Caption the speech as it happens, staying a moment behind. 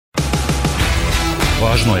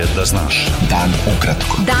Važno je da znaš. Dan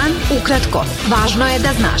ukratko. Dan ukratko. Važno je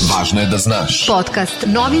da znaš. Važno je da znaš. Podcast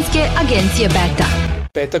novinske agencije Beta.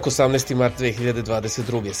 Petak, 18. mart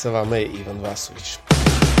 2022. Sa vama je Ivan Vasović.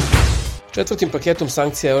 Četvrtim paketom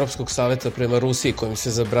sankcija Evropskog saveta prema Rusiji, kojim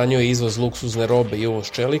se zabranjuje izvoz luksuzne robe i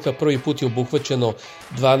uvoz čelika, prvi put je obuhvaćeno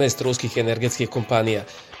 12 ruskih energetskih kompanija,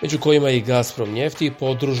 među kojima i Gazprom njefti i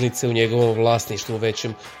podružnice u njegovom vlasništvu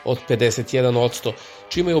većem od 51%,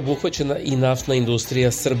 čime je obuhvaćena i naftna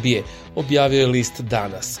industrija Srbije, objavio je list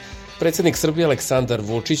Danas. Predsjednik Srbije Aleksandar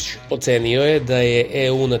Vučić ocenio je da je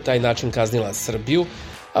EU na taj način kaznila Srbiju,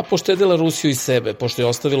 a poštedila Rusiju i sebe, pošto je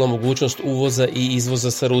ostavila mogućnost uvoza i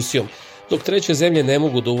izvoza sa Rusijom, dok treće zemlje ne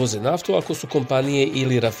mogu da uvoze naftu ako su kompanije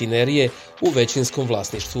ili rafinerije u većinskom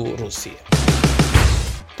vlasništvu Rusije.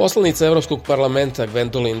 Poslanica Evropskog parlamenta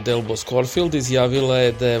Gwendolyn Delbos-Corfield izjavila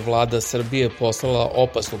je da je vlada Srbije poslala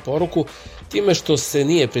opasnu poruku time što se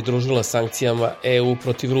nije pridružila sankcijama EU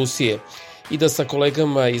protiv Rusije i da sa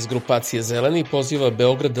kolegama iz grupacije Zeleni poziva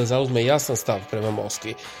Beograd da zauzme jasan stav prema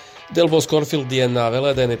Moskvi. Delbos-Corfield je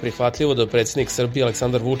navela da je neprihvatljivo da predsjednik Srbije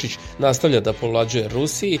Aleksandar Vučić nastavlja da povlađuje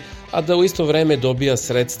Rusiji, a da u isto vreme dobija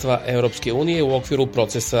sredstva Europske unije u okviru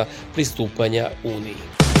procesa pristupanja Uniji.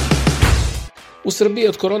 U Srbiji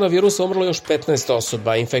od koronavirusa umrlo još 15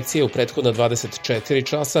 osoba, a infekcija je u prethodna 24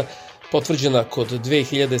 časa potvrđena kod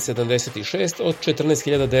 2076 od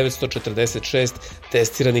 14.946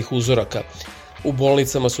 testiranih uzoraka. U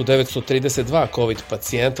bolnicama su 932 COVID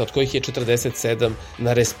pacijenta, od kojih je 47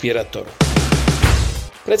 na respiratoru.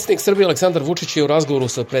 Predsjednik Srbije Aleksandar Vučić je u razgovoru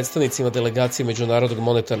sa predstavnicima delegacije Međunarodnog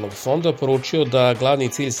monetarnog fonda poručio da glavni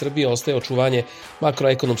cilj Srbije ostaje očuvanje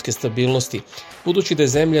makroekonomske stabilnosti, budući da je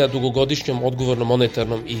zemlja dugogodišnjom odgovornom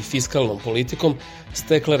monetarnom i fiskalnom politikom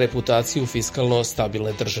stekla reputaciju fiskalno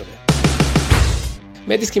stabilne države.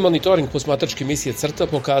 Medijski monitoring posmatračke misije CRTA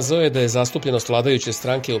pokazao je da je zastupljenost vladajuće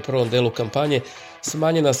stranke u prvom delu kampanje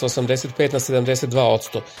smanjena sa 85 na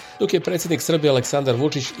 72%, dok je predsjednik Srbije Aleksandar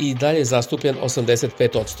Vučić i dalje zastupljen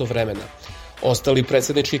 85% vremena. Ostali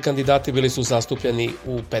predsjednički kandidati bili su zastupljeni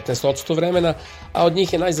u 15% vremena, a od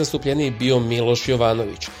njih je najzastupljeniji bio Miloš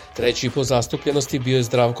Jovanović. Treći po zastupljenosti bio je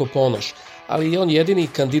Zdravko Ponoš, ali je on jedini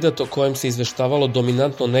kandidat o kojem se izveštavalo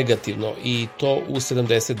dominantno negativno i to u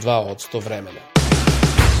 72% vremena.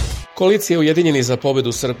 Koalicija Ujedinjeni za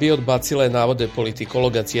pobedu Srbije odbacila je navode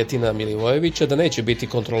politikologa Cjetina Milivojevića da neće biti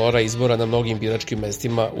kontrolora izbora na mnogim biračkim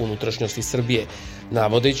mestima u unutrašnjosti Srbije,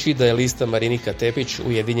 navodeći da je lista Marinika Tepić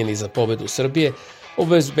Ujedinjeni za pobedu Srbije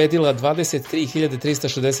obezbedila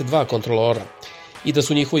 23.362 kontrolora i da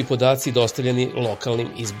su njihovi podaci dostavljeni lokalnim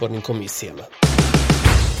izbornim komisijama.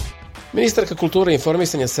 Ministarka kulture i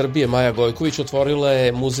informisanja Srbije Maja Gojković otvorila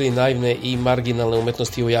je muzej naivne i marginalne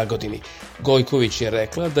umetnosti u Jagodini. Gojković je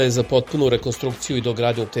rekla da je za potpunu rekonstrukciju i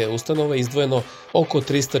dogradnju te ustanove izdvojeno oko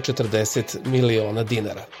 340 miliona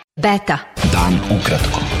dinara. Beta. Dan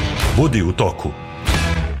ukratko. Budi u toku.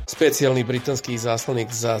 Specijalni britanski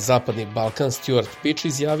izaslanik za Zapadni Balkan Stuart Pitch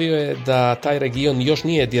izjavio je da taj region još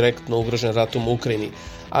nije direktno ugrožen ratom u Ukrajini,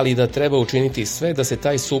 ali da treba učiniti sve da se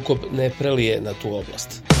taj sukob ne prelije na tu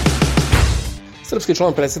oblast. Srpski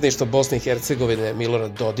član predsjedništva Bosne i Hercegovine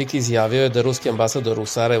Milorad Dodik izjavio je da ruski ambasador u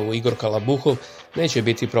Sarajevu Igor Kalabuhov neće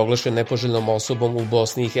biti proglašen nepoželjnom osobom u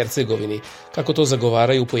Bosni i Hercegovini, kako to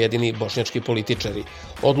zagovaraju pojedini bošnjački političari.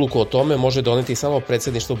 Odluku o tome može doneti samo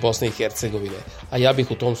predsjedništvo Bosne i Hercegovine, a ja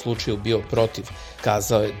bih u tom slučaju bio protiv,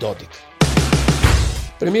 kazao je Dodik.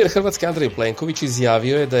 Premijer Hrvatske Andrej Plenković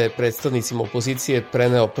izjavio je da je predstavnicima opozicije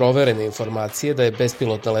preneo proverene informacije da je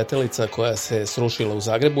bespilotna letelica koja se srušila u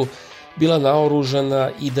Zagrebu bila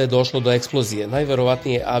naoružana i da je došlo do eksplozije,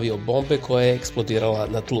 najverovatnije aviobombe koja je eksplodirala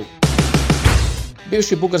na tlu.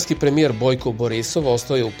 Bivši bugarski premijer Bojko Borisov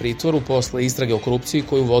ostao je u pritvoru posle istrage o korupciji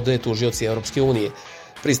koju vode tužioci Europske unije.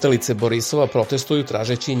 Pristalice Borisova protestuju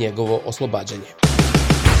tražeći njegovo oslobađanje.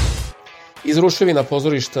 Iz ruševina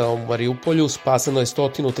pozorišta u Mariupolju spaseno je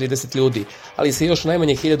 130 ljudi, ali se još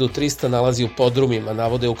najmanje 1300 nalazi u podrumima,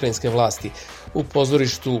 navode ukrajinske vlasti. U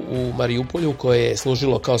pozorištu u Mariupolju, koje je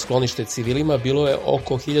služilo kao sklonište civilima, bilo je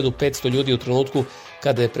oko 1500 ljudi u trenutku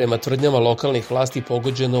kada je prema tvrdnjama lokalnih vlasti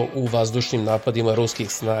pogođeno u vazdušnim napadima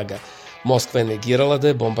ruskih snaga. Moskva je negirala da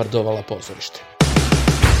je bombardovala pozorište.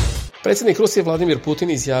 Predsjednik Rusije Vladimir Putin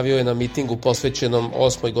izjavio je na mitingu posvećenom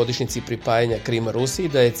 8. godišnjici pripajanja Krima Rusiji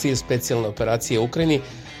da je cilj specijalne operacije u Ukrajini,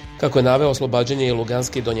 kako je naveo, oslobađanje i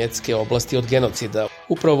Luganske i Donjecke oblasti od genocida.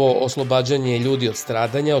 Upravo oslobađanje ljudi od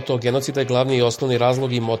stradanja od tog genocida je glavni i osnovni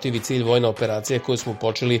razlog i motiv i cilj vojne operacije koju smo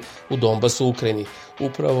počeli u Donbasu u Ukrajini.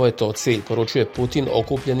 Upravo je to cilj, poručuje Putin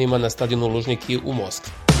okupljenima na stadionu Lužniki u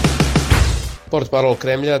Moskvi. Portparol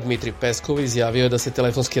Kremlja Dmitrij Peskov izjavio je da se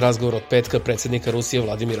telefonski razgovor od petka predsjednika Rusije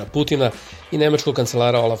Vladimira Putina i nemačkog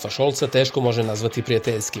kancelara Olafa Scholza teško može nazvati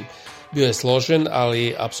prijateljskim. Bio je složen,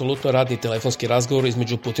 ali apsolutno radni telefonski razgovor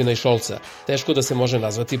između Putina i Scholza. Teško da se može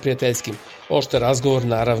nazvati prijateljskim. Oštar razgovor,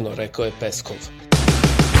 naravno, rekao je Peskov.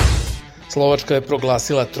 Slovačka je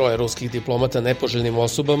proglasila 3 ruskih diplomata nepoželjnim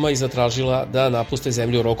osobama i zatražila da napuste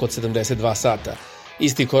zemlju u roku od 72 sata.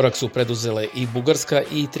 Isti korak su preduzele i Bugarska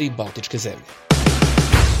i 3 baltičke zemlje.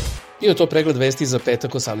 Bio to pregled vesti za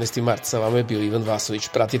petak 18. mart. Sa vama je bio Ivan Vasović.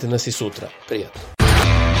 Pratite nas i sutra. Prijatno.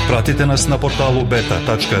 Pratite nas na portalu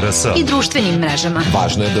beta.rs I društvenim mrežama.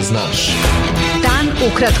 Važno je da znaš.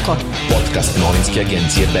 Dan ukratko. Podcast novinske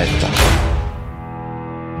agencije Beta.